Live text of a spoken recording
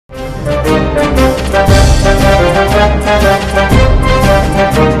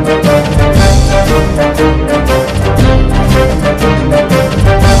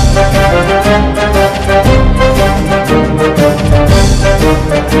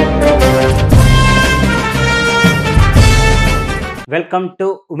Welcome to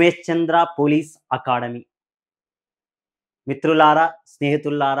Umesh Chandra police academy. మిత్రులారా,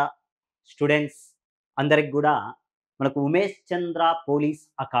 స్నేహితులారా, students అందరికి కూడా మనకు ఉమేష్ చంద్ర పోలీస్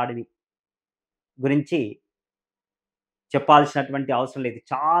అకాడమీ గురించి చెప్పాల్సినటువంటి అవసరం లేదు.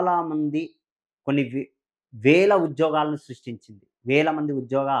 చాలామంది కొన్ని వేల ఉద్యోగాలను సృష్టించింది. వేల మంది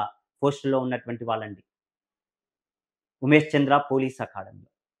ఉద్యోగ పోస్టుల్లో ఉన్నటువంటి వాళ్ళండి ఉమేష్ చంద్ర పోలీస్ అకాడమీ.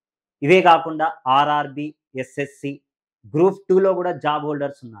 ఇవే కాకుండా ఆర్ఆర్బి, ఎస్ఎస్సి, గ్రూప్ 2లో కూడా జాబ్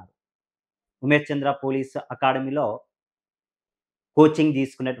హోల్డర్స్ ఉన్నారు. ఉమేష్ చంద్ర పోలీస్ అకాడమీలో కోచింగ్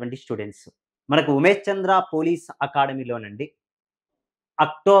తీసుకున్నటువంటి స్టూడెంట్స్. మనకు ఉమేష్ చంద్ర police అకాడమీలోనండి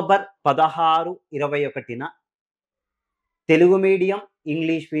October 16, 21న Telugu medium,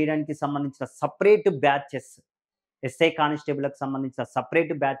 English మీడియంకి సంబంధించిన సపరేట్ బ్యాచెస్, ఎస్ఐ కానిస్టేబుల్కి సంబంధించిన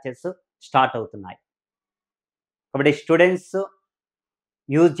సపరేట్ బ్యాచెస్ స్టార్ట్ అవుతున్నాయి. కాబట్టి స్టూడెంట్స్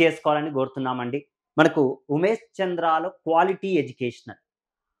యూజ్ చేసుకోవాలని కోరుతున్నామండి. మనకు ఉమేష్ చంద్రలో క్వాలిటీ ఎడ్యుకేషనల్,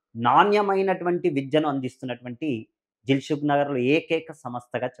 నాణ్యమైనటువంటి విద్యను అందిస్తున్నటువంటి దిల్సుఖ్ నగర్లో ఏకైక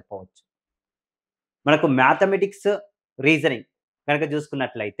సంస్థగా చెప్పవచ్చు. మనకు మ్యాథమెటిక్స్, రీజనింగ్ కనుక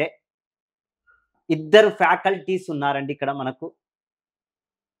చూసుకున్నట్లయితే ఇద్దరు ఫ్యాకల్టీస్ ఉన్నారండి. ఇక్కడ మనకు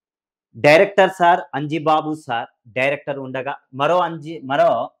director sir Anjibabu sir director ఉండగా, మరో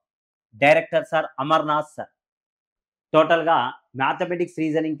డైరెక్టర్ సార్ అమర్నాథ్ సార్. టోటల్గా మ్యాథమెటిక్స్,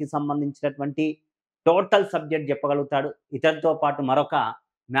 రీజనింగ్కి సంబంధించినటువంటి టోటల్ సబ్జెక్ట్ చెప్పగలుగుతాడు. ఇతనితో పాటు మరొక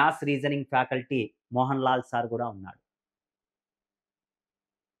maths, reasoning faculty Mohan Lal sir కూడా ఉన్నాడు.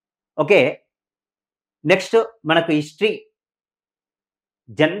 ఓకే, నెక్స్ట్ మనకు హిస్టరీ,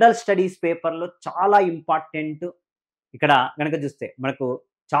 జనరల్ స్టడీస్ పేపర్లో చాలా ఇంపార్టెంట్. ఇక్కడ కనుక చూస్తే మనకు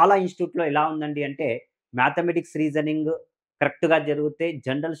చాలా ఇన్స్టిట్యూట్లో ఎలా ఉందండి అంటే మ్యాథమెటిక్స్, రీజనింగ్ కరెక్ట్గా జరిగితే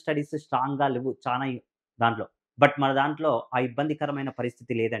జనరల్ స్టడీస్ స్ట్రాంగ్గా లేవు చాలా దాంట్లో. బట్ మన దాంట్లో ఆ ఇబ్బందికరమైన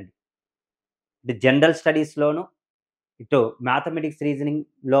పరిస్థితి లేదండి. ఇటు జనరల్ స్టడీస్లోను, ఇటు మ్యాథమెటిక్స్,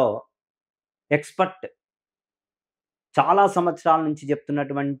 రీజనింగ్లో ఎక్స్పర్ట్ చాలా సంవత్సరాల నుంచి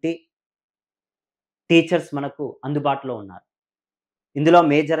చెప్తున్నటువంటి టీచర్స్ మనకు అందుబాటులో ఉన్నారు. ఇందులో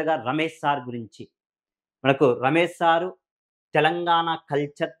మేజర్గా రమేష్ సార్ గురించి, మనకు Ramesh sir Telangana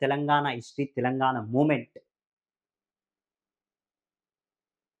culture, Telangana history, Telangana moment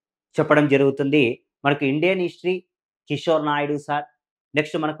చెప్పడం జరుగుతుంది. మనకు Indian history Kishore Naidu sir,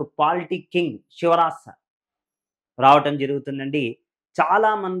 next మనకు పాలిటీ కింగ్ శివరాజ్ సార్ రావటం జరుగుతుందండి.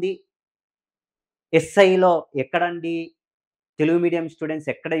 చాలామంది ఎస్ఐలో ఎక్కడండి తెలుగు మీడియం స్టూడెంట్స్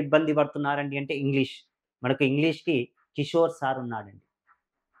ఎక్కడ ఇబ్బంది పడుతున్నారండి అంటే ఇంగ్లీష్. మనకు ఇంగ్లీష్కి కిషోర్ సార్ ఉన్నాడండి.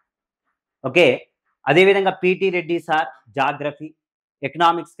 ఓకే, అదేవిధంగా పీటీ రెడ్డి సార్ జాగ్రఫీ,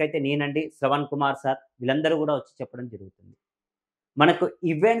 ఎకనామిక్స్కి అయితే నేనండి శ్రవణ్ కుమార్ సార్, వీళ్ళందరూ కూడా వచ్చి చెప్పడం జరుగుతుంది. మనకు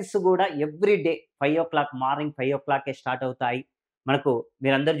ఈవెంట్స్ కూడా every day 5 o'clock, morning 5 o'clockకే start అవుతాయి. మనకు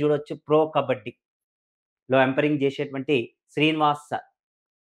మీరందరూ చూడొచ్చు ప్రో కబడ్డీలో ఎంపరింగ్ చేసేటువంటి శ్రీనివాస్ సార్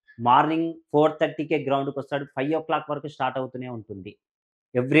మార్నింగ్ 4:30కే గ్రౌండ్కి వస్తాడు. 5 o'clock వరకు స్టార్ట్ అవుతూనే ఉంటుంది.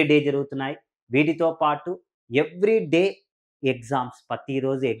 ఎవ్రీ డే జరుగుతున్నాయి. వీటితో పాటు ఎవ్రీ డే ఎగ్జామ్స్,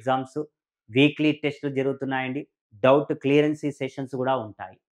 ప్రతిరోజు ఎగ్జామ్స్, వీక్లీ టెస్టులు జరుగుతున్నాయండి. డౌట్ క్లియరెన్సీ సెషన్స్ కూడా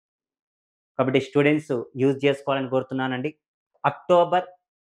ఉంటాయి. కాబట్టి స్టూడెంట్స్ యూజ్ చేసుకోవాలని కోరుతున్నానండి. అక్టోబర్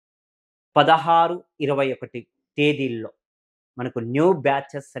 16, 21 తేదీల్లో మనకు న్యూ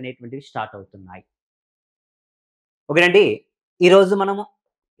బ్యాచెస్ అనేటువంటివి స్టార్ట్ అవుతున్నాయి. ఓకేనండి, ఈరోజు మనము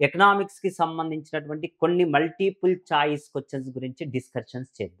ఎకనామిక్స్కి సంబంధించినటువంటి కొన్ని మల్టిపుల్ చాయిస్ క్వశ్చన్స్ గురించి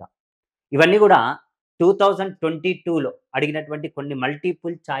డిస్కషన్స్ చేద్దాం. ఇవన్నీ కూడా 2022లో అడిగినటువంటి కొన్ని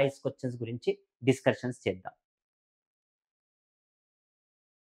మల్టిపుల్ చాయిస్ క్వశ్చన్స్ గురించి డిస్కషన్స్ చేద్దాం.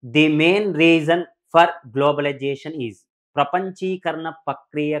 The main reason for globalisation is, ప్రపంచీకరణ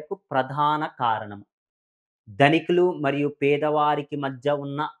ప్రక్రియకు ప్రధాన కారణం ధనికులు మరియు పేదవారికి మధ్య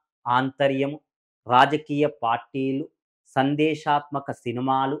ఉన్న ఆంతర్యము, రాజకీయ పార్టీలు, సందేశాత్మక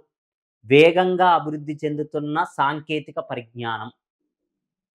సినిమాలు, వేగంగా అభివృద్ధి చెందుతున్న సాంకేతిక పరిజ్ఞానం.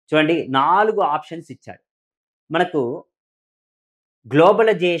 చూడండి, 4 ఆప్షన్స్ ఇచ్చాడు. మనకు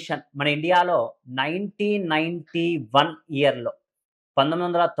గ్లోబలైజేషన్ మన ఇండియాలో 1991 ఇయర్లో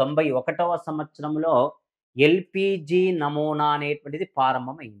 1991వ సంవత్సరంలో ఎల్పిజి నమూనా అనేటువంటిది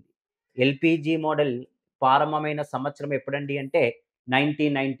ప్రారంభమైంది. ఎల్పిజి మోడల్ ప్రారంభమైన సంవత్సరం ఎప్పుడండి అంటే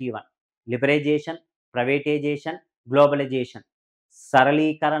 1991. లిబరైజేషన్, ప్రైవేటైజేషన్, గ్లోబలైజేషన్,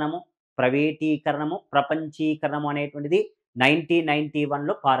 సరళీకరణము, ప్రైవేటీకరణము, ప్రపంచీకరణము అనేటువంటిది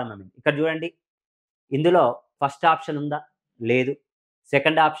 1991లో ప్రారంభమైంది. ఇక్కడ చూడండి, ఇందులో ఫస్ట్ ఆప్షన్ ఉందా? లేదు.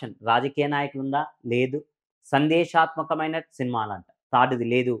 సెకండ్ ఆప్షన్ రాజకీయ నాయకులు ఉందా? లేదు. సందేశాత్మకమైన సినిమాలంట, థర్డ్ది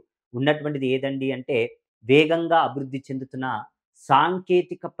లేదు. ఉన్నటువంటిది ఏదండి అంటే వేగంగా అభివృద్ధి చెందుతున్న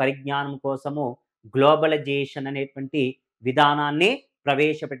సాంకేతిక పరిజ్ఞానం కోసము గ్లోబలైజేషన్ అనేటువంటి విధానాన్ని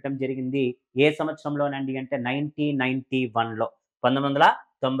ప్రవేశపెట్టడం జరిగింది. ఏ సంవత్సరంలోనండి అంటే 1991లో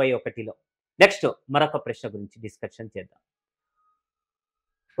 1991లో. నెక్స్ట్ మరొక ప్రశ్న గురించి డిస్కషన్ చేద్దాం.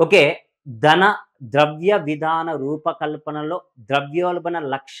 ఓకే. ధన ద్రవ్య విధాన రూపకల్పనలో ద్రవ్యోల్బణ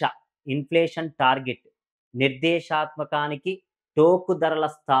లక్ష్య ఇన్ఫ్లేషన్ టార్గెట్ నిర్దేశాత్మకానికి టోకు ధరల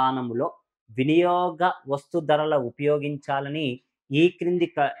స్థానంలో వినియోగ వస్తు ధరల ఉపయోగించాలని ఈ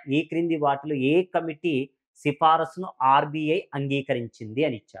క్రింది వాటిలో ఏ కమిటీ సిఫారసును ఆర్బీఐ అంగీకరించింది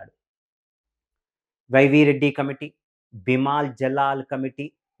అని ఇచ్చాడు. YV Reddy committee, Bimal Jalal committee,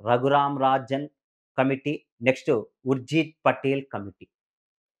 Raghuram Rajan committee, next Urjit Patel committee.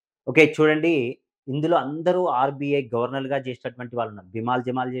 Okay. చూడండి, ఇందులో అందరూ ఆర్బీఐ గవర్నర్‌గా చేసినటువంటి వాళ్ళు ఉన్నారు. బిమాల్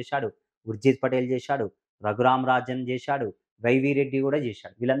జమాల్ చేశాడు, ఉర్జిత్ పటేల్ చేశాడు, రఘురామ్ రాజన్ చేశాడు, వైవి రెడ్డి కూడా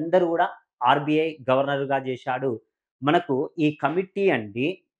చేశాడు. వీళ్ళందరూ కూడా ఆర్బీఐ గవర్నర్‌గా చేశాడు. మనకు ఈ కమిటీ అండి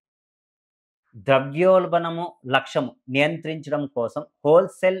ద్రవ్యోల్బణము లక్ష్యము నియంత్రించడం కోసం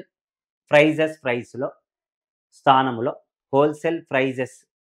హోల్సేల్ ప్రైస్‌లో స్థానంలో హోల్సేల్ ప్రైజెస్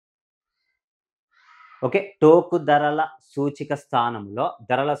ఓకే. టోకు ధరల సూచిక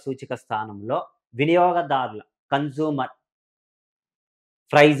స్థానంలో వినియోగదారుల కన్జ్యూమర్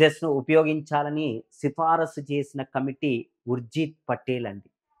ప్రైజెస్‌ను ఉపయోగించాలని సిఫారసు చేసిన కమిటీ ఉర్జిత్ పటేల్ అండి.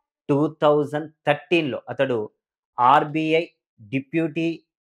 2013లో అతడు ఆర్బీఐ డిప్యూటీ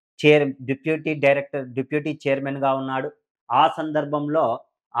చైర్మన్‌గా ఉన్నాడు. ఆ సందర్భంలో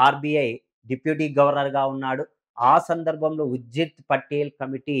ఆర్బీఐ డిప్యూటీ గవర్నర్‌గా ఉన్నాడు. ఆ సందర్భంలో ఉర్జిత్ పటేల్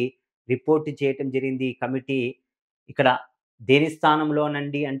కమిటీ రిపోర్ట్ చేయటం జరిగింది. ఈ కమిటీ ఇక్కడ దేని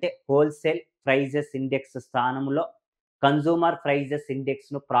స్థానంలోనండి అంటే హోల్సేల్ ప్రైజెస్ ఇండెక్స్ స్థానంలో కన్జ్యూమర్ ప్రైజెస్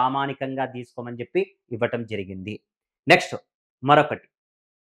ఇండెక్స్‌ను ప్రామాణికంగా తీసుకోమని చెప్పి ఇవ్వటం జరిగింది. నెక్స్ట్ మరొకటి,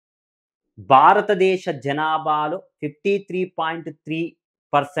 భారతదేశ జనాభాలో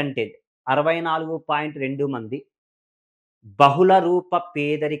 53.3% 64.2 మంది బహుళ రూప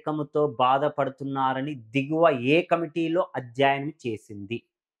పేదరికముతో బాధపడుతున్నారని దిగువ ఏ కమిటీలో అధ్యయనం చేసింది?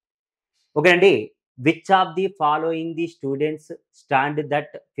 ఓకే అండి. Which of the following the students stand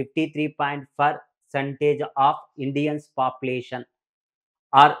that 53% of Indians population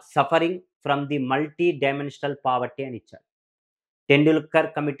are suffering from the multi dimensional poverty అని ఇచ్చారు. Tendulkar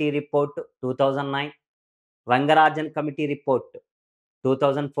committee report 2009, Rangarajan committee report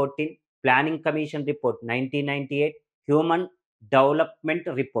 2014, planning commission report 1998, human development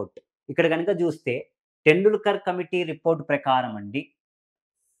report. ఇక్కడ కనుక చూస్తే టెండూల్కర్ కమిటీ రిపోర్ట్ ప్రకారం అండి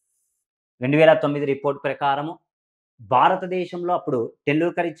 2009 report ప్రకారము భారతదేశంలో అప్పుడు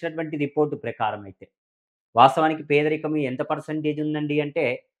టెండూల్కర్ ఇచ్చినటువంటి రిపోర్టు ప్రకారం అయితే వాస్తవానికి పేదరికం ఎంత పర్సెంటేజ్ ఉందండి అంటే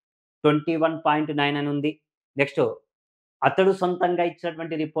 21.9 అని ఉంది. నెక్స్ట్ అతడు సొంతంగా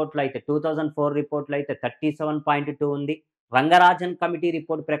ఇచ్చినటువంటి రిపోర్ట్‌లో అయితే 2004 రిపోర్ట్‌లో అయితే 37.2 ఉంది. రంగరాజన్ కమిటీ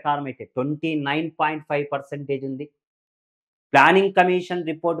రిపోర్ట్ ప్రకారం అయితే 29.5% ఉంది. ప్లానింగ్ కమిషన్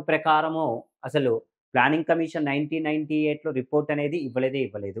రిపోర్ట్ ప్రకారము అసలు ప్లానింగ్ కమిషన్ 1998లో రిపోర్ట్ అనేది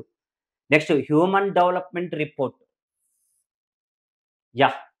ఇవ్వలేదు. Next human development report.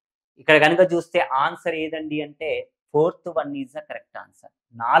 ఇక్కడ కనుక చూస్తే ఆన్సర్ ఏదండి అంటే 4th one is the correct answer.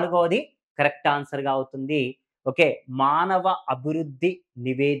 4వది correct ఆన్సర్‌గా అవుతుంది. ఓకే. మానవ అభివృద్ధి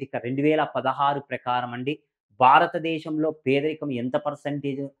నివేదిక 2016 ప్రకారం అండి భారతదేశంలో పేదరికం ఎంత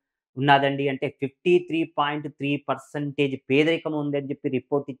పర్సెంటేజ్ ఉన్నదండి అంటే 53.3% పేదరికం ఉందని చెప్పి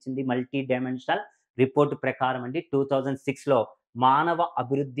రిపోర్ట్ ఇచ్చింది మల్టీ డైమెన్షనల్ రిపోర్ట్ ప్రకారం అండి 2006లో మానవ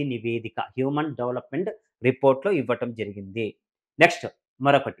అభివృద్ధి నివేదిక హ్యూమన్ డెవలప్మెంట్ రిపోర్ట్‌లో ఇవ్వటం జరిగింది. నెక్స్ట్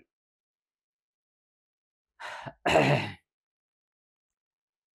మరొకటి,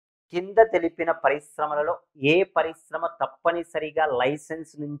 కింద తెలిపిన పరిశ్రమలలో ఏ పరిశ్రమ తప్పనిసరిగా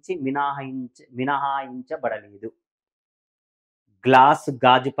లైసెన్స్ నుంచి మినహాయించబడలేదు?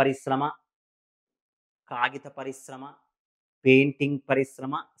 గాజు పరిశ్రమ, కాగిత పరిశ్రమ, పెయింటింగ్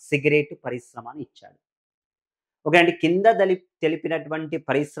పరిశ్రమ, సిగరెట్ పరిశ్రమ అని ఇచ్చాడు. ఓకే అండి. కింద తెలిపినటువంటి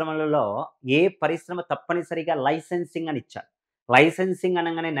పరిశ్రమలలో ఏ పరిశ్రమ తప్పనిసరిగా లైసెన్సింగ్ అని ఇచ్చాడు. లైసెన్సింగ్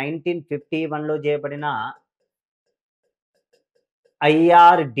అనగానే 1951లో చేయబడిన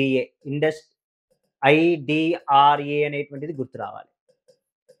ఐఆర్‌డిఏ ఐడిఆర్ఏ అనేటువంటిది గుర్తు రావాలి.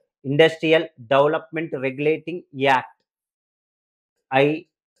 Industrial development regulating act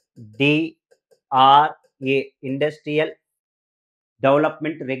IDRA industrial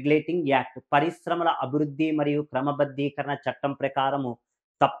development regulating act పరిశ్రమల అభివృద్ధి మరియు క్రమబద్ధీకరణ చట్టం ప్రకారము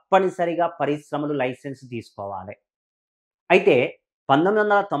తప్పనిసరిగా పరిశ్రమలు లైసెన్స్ తీసుకోవాలి. అయితే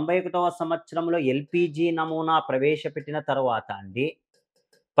 1991వ సంవత్సరంలో ఎల్‌పీజీ నమూనా ప్రవేశపెట్టిన తర్వాత అండి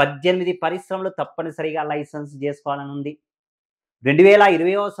 18 పరిశ్రమలు తప్పనిసరిగా లైసెన్స్ చేసుకోవాలని ఉంది.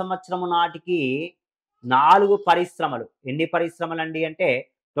 2020వ సంవత్సరం నాటికి 4 పరిశ్రమలు, ఎన్ని పరిశ్రమలండి అంటే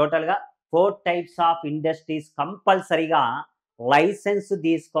టోటల్‌గా 4 టైప్స్ ఆఫ్ ఇండస్ట్రీస్ కంపల్సరీగా లైసెన్స్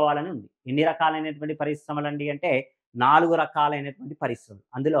తీసుకోవాలని ఉంది. ఎన్ని రకాలైనటువంటి పరిశ్రమలండి అంటే 4 రకాలైనటువంటి పరిశ్రమలు.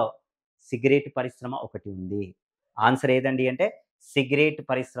 అందులో సిగరెట్ పరిశ్రమ ఒకటి ఉంది. ఆన్సర్ ఏదండి అంటే సిగరెట్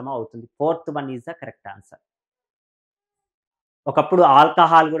పరిశ్రమ అవుతుంది. Fourth one is the correct answer. ఒకప్పుడు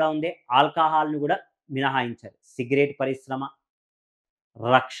ఆల్కహాల్ గూడా ఉండే. ఆల్కహాల్‌ని గూడా మినహాయించారు. సిగరెట్ పరిశ్రమ,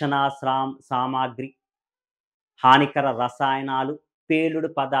 రక్షణ సామాగ్రి, హానికర రసాయనాలు, పేలుడు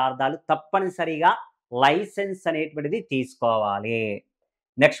పదార్థాలు తప్పనిసరిగా లైసెన్స్ అనేటువంటిది తీసుకోవాలి.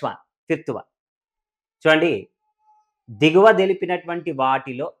 Next one, fifth one. చూడండి, దిగువ తెలిపినటువంటి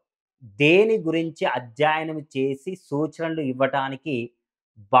వాటిలో దేని గురించి అధ్యయనం చేసి సూచనలు ఇవ్వటానికి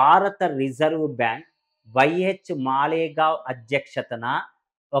భారత రిజర్వ్ బ్యాంక్ వైహెచ్ మాలేగావ్ అధ్యక్షతన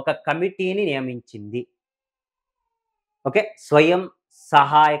ఒక కమిటీని నియమించింది. ఓకే. స్వయం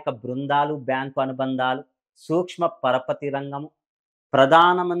సహాయక బృందాలు, బ్యాంకు అనుబంధాలు, సూక్ష్మ పరపతి రంగము,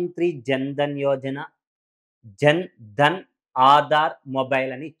 ప్రధానమంత్రి జన్‌ధన్ యోజన, జన్ ధన్ ఆధార్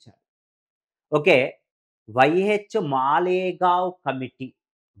మొబైల్ అని ఇచ్చారు. Okay. YH Malegaon committee,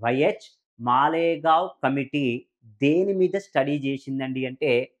 YH Malegaon committee దేని మీద స్టడీ చేసిందండి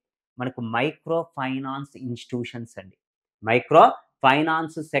అంటే, మనకు మైక్రో ఫైనాన్స్ ఇన్‌స్టిట్యూషన్స్ అండి. మైక్రో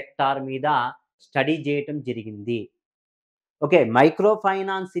ఫైనాన్స్ సెక్టార్ మీద స్టడీ చేయటం జరిగింది. ఓకే. మైక్రో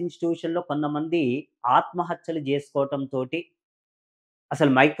ఫైనాన్స్ ఇన్‌స్టిట్యూషన్‌లో కొంతమంది ఆత్మహత్యలు జేసుకోవటంతోటి,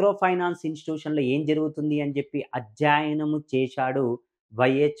 అసలు మైక్రో ఫైనాన్స్ ఇన్‌స్టిట్యూషన్‌లో ఏం జరుగుతుంది అని జెప్పి అధ్యయనము చేశాడు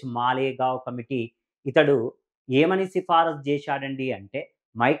వైహెచ్ మాలేగావ్ కమిటీ. ఇతడు ఏమని సిఫారసు జేశాడండి అంటే,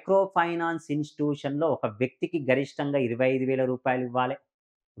 మైక్రో ఫైనాన్స్ ఇన్‌స్టిట్యూషన్‌లో ఒక వ్యక్తికి గరిష్టంగా రూ. 25,000 ఇవ్వాలి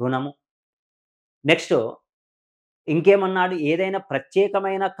రుణము. నెక్స్టు ఇంకేమన్నాడు, ఏదైనా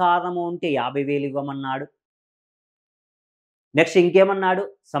ప్రత్యేకమైన కారణము ఉంటే 50,000 ఇవ్వమన్నాడు. నెక్స్ట్ ఇంకేమన్నాడు,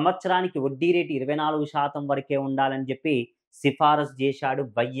 సంవత్సరానికి వడ్డీ రేటు 24% వరకే ఉండాలని చెప్పి సిఫారసు చేశాడు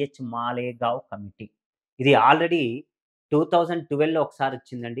వైహెచ్ మాలేగావ్ కమిటీ. ఇది ఆల్రెడీ 2012లో ఒకసారి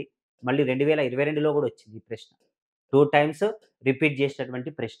వచ్చిందండి. మళ్ళీ 2022లో కూడా వచ్చింది ఈ ప్రశ్న. 2 టైమ్స్ రిపీట్ చేసినటువంటి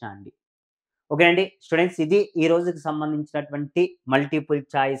ప్రశ్న అండి. ఓకే అండి స్టూడెంట్స్, ఇది ఈ రోజుకి సంబంధించినటువంటి మల్టిపుల్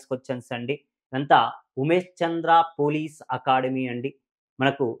చాయిస్ క్వెషన్స్ అండి. ఇదంతా ఉమేష్ చంద్ర పోలీస్ అకాడమీ అండి.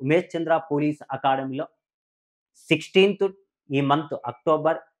 మనకు ఉమేష్ చంద్ర పోలీస్ అకాడమీలో 16థ్ ఈ మంత్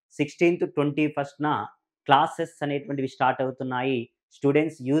అక్టోబర్ 16-21న క్లాసెస్ అనేటువంటివి స్టార్ట్ అవుతున్నాయి.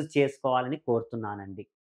 స్టూడెంట్స్ యూజ్ చేసుకోవాలని కోరుతున్నానండి.